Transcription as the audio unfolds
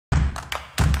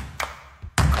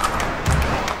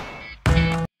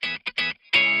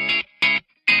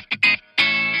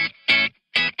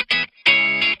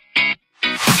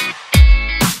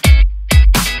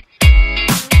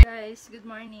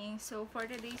morning. So, for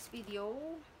today's video,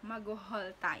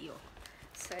 mag-haul tayo.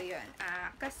 So, yun.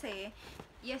 Kasi,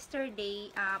 yesterday,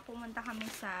 pumunta kami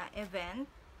sa event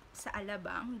sa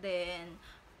Alabang. Then,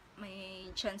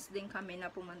 may chance din kami na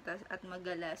pumunta at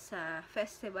maggala sa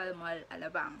Festival Mall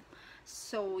Alabang.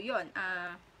 So, yun.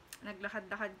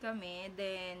 Naglakad-lakad kami.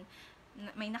 Then,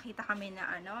 may nakita kami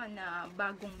na na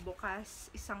bagong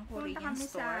bukas isang Korean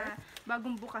store.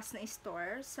 Bagong bukas na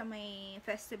store sa may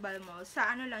Festival Mall.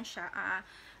 Sa lang siya,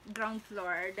 ground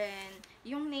floor. Then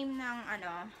yung name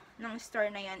ng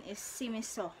store na yan is Ximi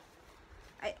Vogue.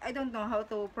 I don't know how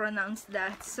to pronounce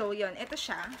that. So yun, ito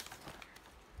siya.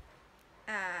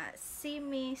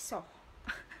 Ximi Vogue.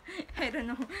 I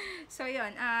don't know. So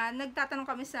yun, nagtatanong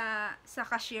kami sa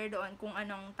cashier doon kung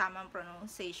anong tamang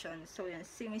pronunciation. So yun,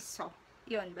 Ximi Vogue.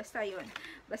 Yun, basta yun.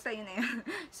 Basta yun na yun.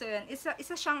 So yun, isa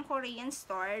siyang Korean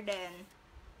store. Then,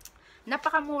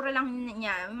 napakamura lang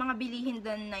niya. Mga bilihin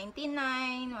doon,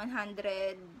 99,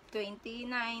 129,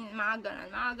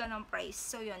 mga ganon price.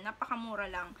 So yun,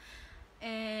 napakamura lang.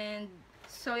 And,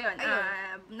 so yun,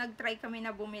 nag-try kami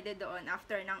na bumili doon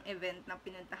after ng event na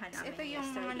pinuntahan namin. Ito yung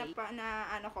yesterday.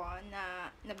 Na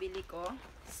nabili ko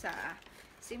sa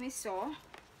Ximi Vogue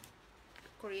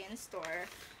Korean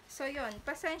store. So yun,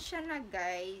 pasensya na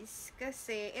guys,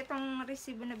 kasi itong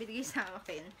resibo na binigay sa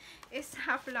akin is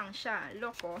half lang siya,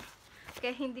 loko.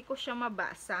 Kaya hindi ko siya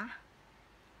mabasa.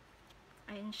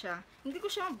 Ayun siya. Hindi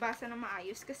ko siya mabasa na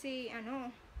maayos kasi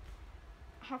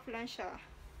half lang siya.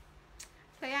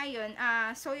 Kaya yun,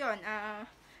 so yun,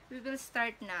 we will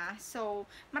start na. So,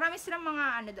 marami silang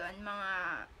mga doon,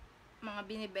 mga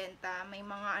binibenta. May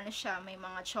mga may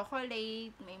mga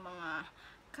chocolate, may mga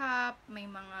cup, may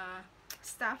mga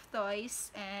stuffed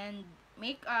toys, and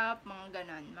makeup, mga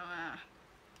ganon.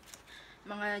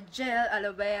 Mga gel,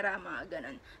 aloe vera, mga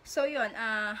ganon. So, yun,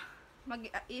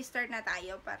 mag-i-start na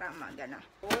tayo para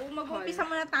mag-umpisa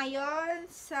muna tayo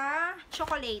sa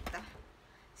chocolate.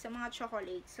 Sa mga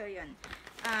chocolate. So, yun.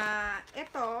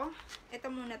 Ito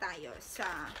muna tayo sa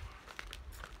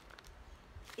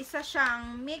isa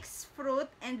siyang mixed fruit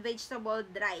and vegetable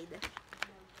dried.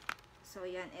 So,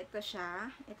 yan. Ito siya.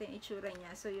 Ito yung itsura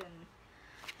niya. So, yun.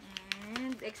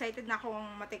 And, excited na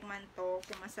akong matikman to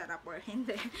kung masarap or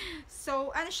hindi.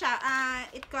 So, siya?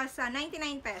 It costs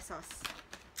 99 pesos.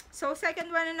 So,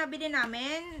 second one na nabili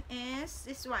namin is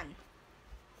this one.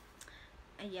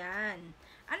 Ayan.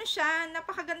 Siya?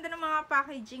 Napakaganda ng mga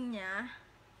packaging niya.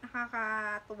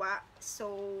 Nakakatuwa.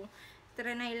 So,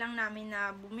 trinay lang namin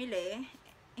na bumili.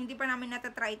 Hindi pa namin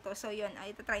natatry to. So, yun.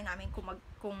 Itatry namin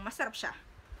kung masarap siya.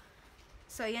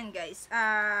 So, yan guys.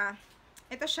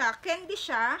 Ito siya. Candy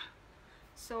siya.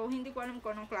 So, hindi ko alam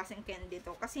kung anong klaseng candy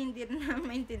to. Kasi hindi rin na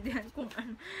maintindihan kung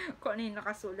ano yung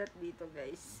nakasulat dito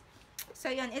guys. So,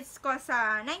 yan. It's cost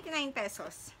 99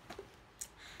 pesos.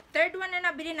 Third one na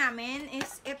nabili namin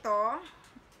is ito.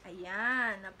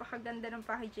 Ayan. Napakaganda ng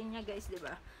packaging niya guys,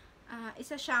 diba?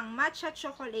 Isa siyang matcha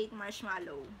chocolate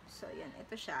marshmallow. So, yan.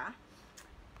 Ito siya.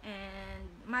 And,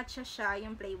 matcha siya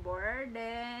yung flavor.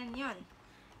 Then, yun.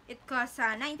 It costs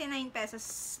 99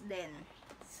 pesos din.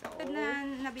 So, ito na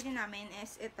nabili namin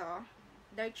is ito.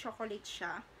 Dark chocolate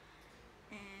siya.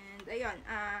 And, ayun.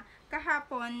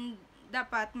 Kahapon,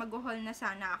 dapat mag-haul na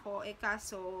sana ako.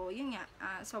 Kaso, yun nga.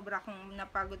 Sobra akong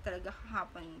napagod talaga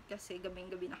kahapon. Kasi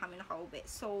gabing-gabi na kami nakauwi.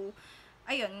 So,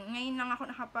 ayun. Ngayon lang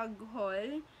ako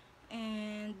nakapag-haul.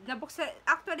 And,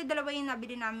 actually, dalawa yung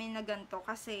nabili namin na ganito.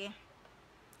 Kasi,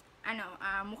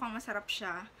 mukhang masarap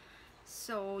siya.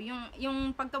 So,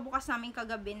 yung pagkabukas namin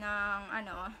kagabi ng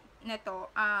neto,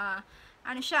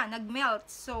 siya, nag-melt.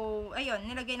 So, ayun,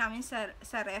 nilagay namin sa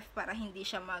ref para hindi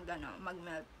siya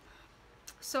mag-melt.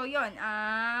 So, yun,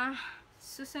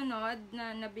 susunod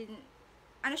na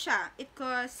siya, it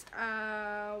costs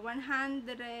 100,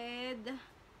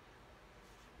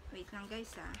 wait lang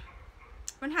guys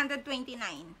 129.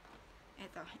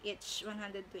 Ito, each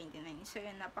 129. So,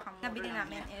 yun, napakamura. Nabili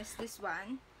namin is this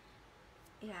one.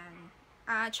 Yan.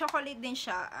 Chocolate din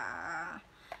siya.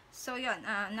 So, yun.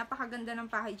 Napakaganda ng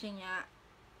packaging niya.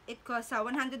 It costs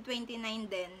 129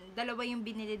 din. Dalawa yung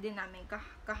binili din namin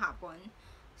kahapon.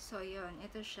 So, yun.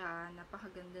 Ito siya.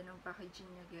 Napakaganda ng packaging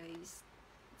niya, guys.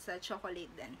 Sa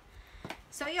chocolate din.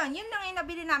 So, yun. Yun lang yung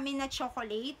nabili namin na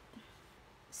chocolate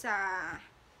sa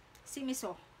Ximi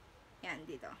Vogue. Yan,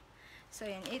 dito. So,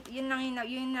 yun. Yun lang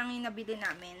yung nabili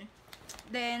namin.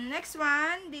 Then, next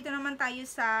one, dito naman tayo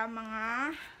sa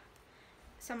mga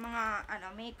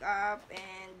makeup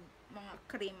and mga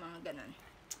cream, mga ganun.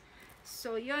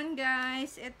 So, yun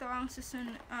guys, ito ang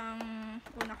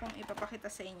una kong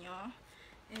ipapakita sa inyo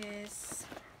is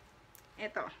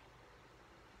ito.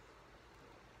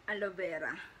 Aloe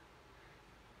vera.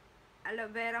 aloe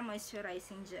vera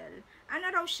moisturizing gel. Ano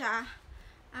raw siya?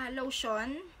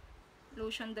 Lotion.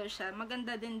 Lotion daw siya.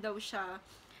 Maganda din daw siya.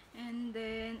 And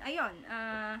then, ayun,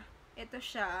 ito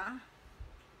siya.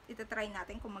 Ito try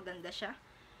natin kung maganda siya.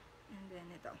 And then,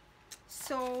 ito.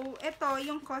 So, ito,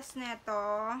 yung cost nito,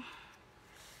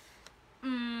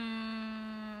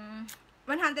 129.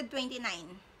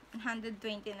 129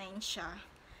 siya.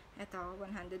 Ito,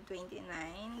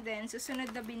 129. Then,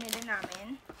 susunod na binili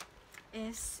namin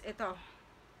is ito.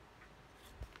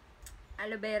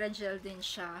 Aloe vera gel din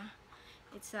siya.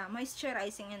 It's a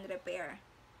moisturizing and repair.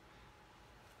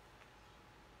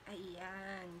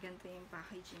 Ayan. Ganito yung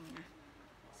packaging niya.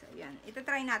 So, ayan. Ito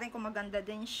try natin kung maganda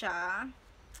din siya.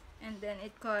 And then,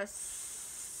 it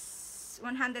costs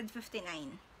 159.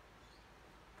 159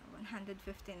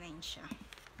 siya.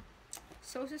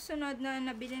 So, susunod na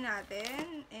nabili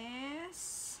natin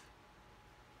is,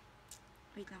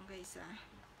 wait lang guys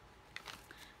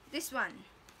this one.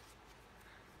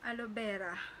 Aloe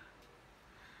vera.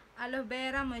 Aloe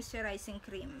vera moisturizing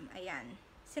cream. Ayan.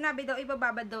 Sinabi daw,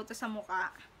 ibababad daw to sa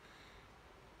muka.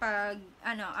 Pag,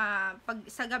 pag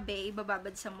sa gabi,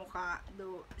 ibababad sa muka.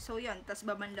 So, yun. Tapos,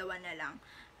 babanlawan na lang.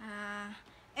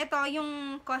 Ito,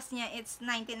 yung cost niya, it's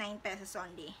 99 pesos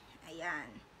only. Ayan.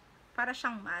 Para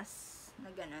siyang mask na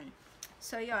ganun.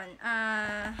 So, yun.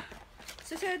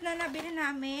 Susunod na nabili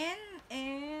namin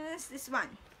is this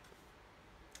one.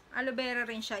 Aloe vera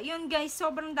rin siya. Yun guys,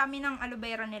 sobrang dami ng aloe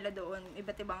vera nila doon.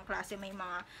 Iba't ibang klase. May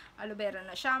mga aloe vera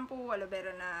na shampoo, aloe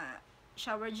vera na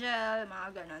shower gel,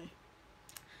 mga ganun.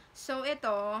 So,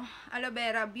 ito, aloe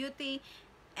vera beauty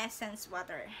essence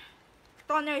water.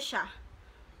 Toner siya.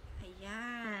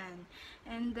 Ayan.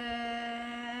 And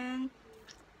then,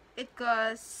 it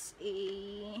costs a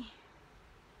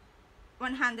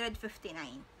 159.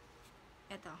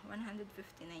 Ito,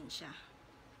 159 siya.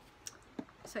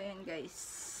 So, ayan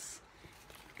guys.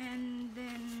 And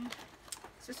then,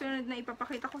 susunod na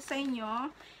ipapakita ko sa inyo,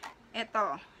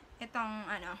 itong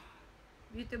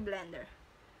beauty blender.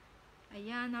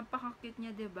 Ayan, napaka-cute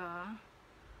niya, diba?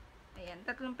 Ayan,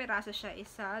 3 piraso siya.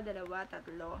 1, 2, 3.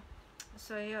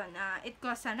 So, yun. It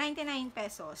costs 99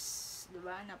 pesos.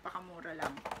 Diba? Napakamura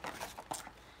lang.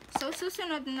 So,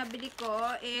 susunod na nabili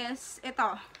ko is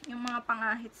ito. Yung mga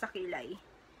pangahit sa kilay.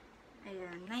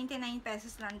 Ayan. 99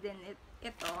 pesos lang din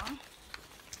ito.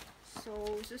 So,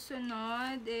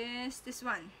 susunod is this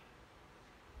one.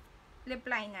 Lip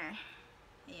liner.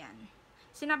 Ayan.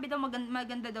 Sinabi daw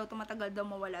maganda daw, tumatagal daw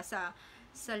mawala sa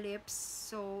lips.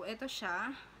 So, ito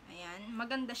siya. Ayan.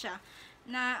 Maganda siya.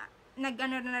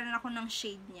 Nag-ano na rin ako ng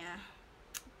shade niya.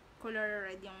 Color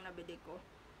red yung nabili ko.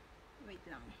 Wait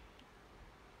lang.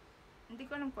 Hindi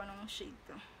ko alam kung anong shade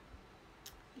to.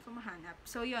 Hindi ko mahanap.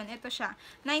 So, yun. Ito siya.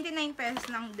 99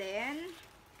 pesos lang din.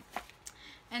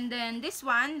 And then, this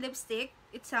one, lipstick.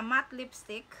 It's a matte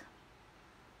lipstick.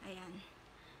 Ayan.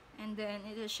 And then,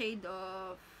 it's a shade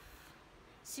of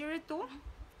 02.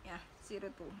 Yeah, 02.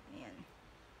 Ayan.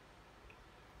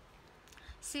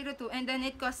 02. And then,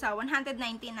 it costs 199,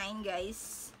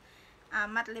 guys.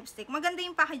 Matte lipstick. Maganda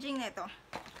yung packaging nito.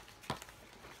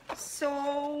 So,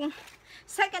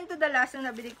 second to the last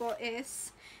na nabili ko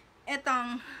is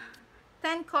itong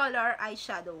 10 color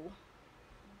eyeshadow.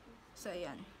 So,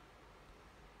 ayan.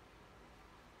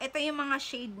 Ito yung mga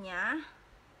shade niya.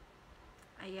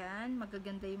 Ayan,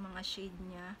 magaganda yung mga shade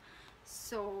niya.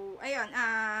 So, ayun,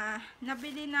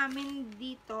 nabili namin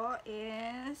dito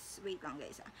is, wait lang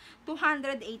guys,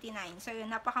 289. So,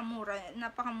 yun,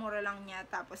 napakamura lang niya.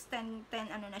 Tapos, 10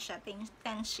 ano na siya, 10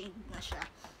 shade na siya.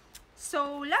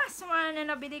 So, last one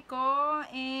na nabili ko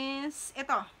is,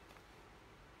 ito.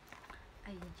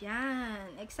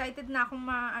 Ayan, excited na akong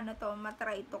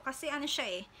matry ito. Kasi ano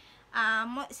siya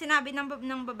sinabi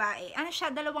ng babae, ano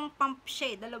siya, dalawang pump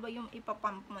siya, dalawa yung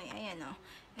ipapump mo ayan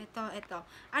ito,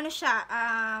 ano siya,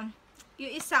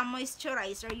 yung isa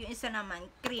moisturizer, yung isa naman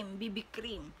cream, BB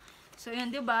cream. So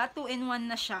yun, diba, 2-in-1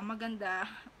 na siya,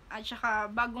 maganda, at saka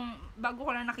bago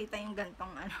ko lang nakita yung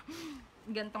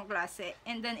gantong klase.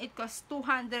 And then it costs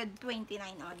 229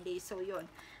 only. So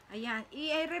yun, ayan,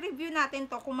 i-review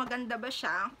natin to kung maganda ba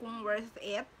siya, kung worth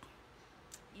it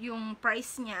yung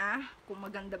price niya, kung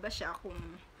maganda ba siya, kung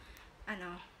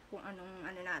anong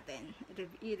natin,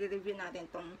 i-review natin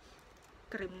tong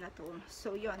cream na to.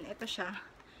 So, yun, ito siya,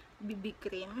 BB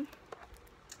cream.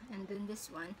 And then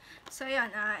this one. So,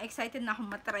 yun, excited na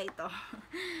akong matry ito.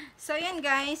 So, yun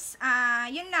guys,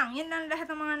 yun lang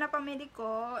lahat ng mga napamili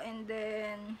ko. And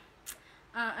then,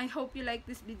 I hope you like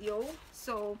this video.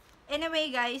 So,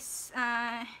 anyway guys,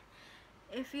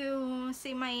 if you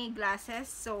see my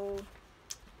glasses, so,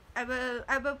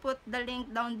 I will put the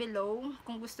link down below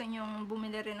kung gusto nyong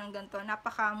bumili rin ng ganito.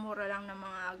 Napakamura lang ng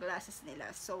mga glasses nila.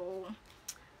 So,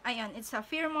 ayun, it's a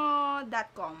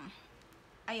Firmoo.com.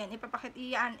 Ayun,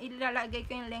 ilalagay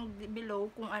ko yung link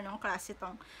below kung anong klase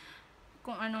tong,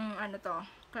 kung anong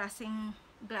klaseng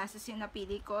glasses yung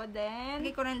napili ko. Then,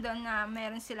 lagay ko rin doon na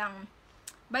meron silang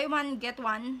buy one, get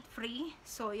one free.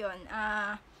 So, yun,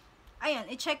 ayun,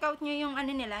 i-check out nyo yung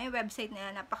nila, yung website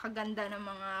nila. Napakaganda ng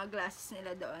mga glasses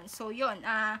nila doon. So, yun.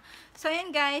 So,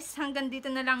 yun guys. Hanggang dito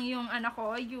na lang yung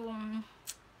yung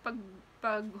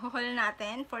pag-haul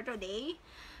natin for today.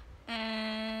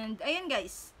 And, ayun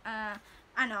guys.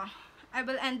 I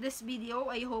will end this video.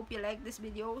 I hope you like this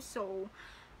video. So,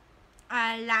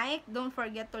 don't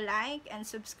forget to like and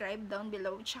subscribe down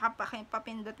below. Tsaka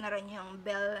papindot na rin yung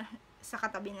bell sa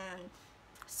katabi ng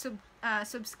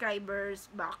subscribers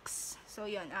box. So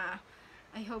yun,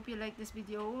 I hope you like this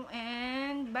video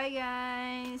and bye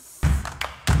guys.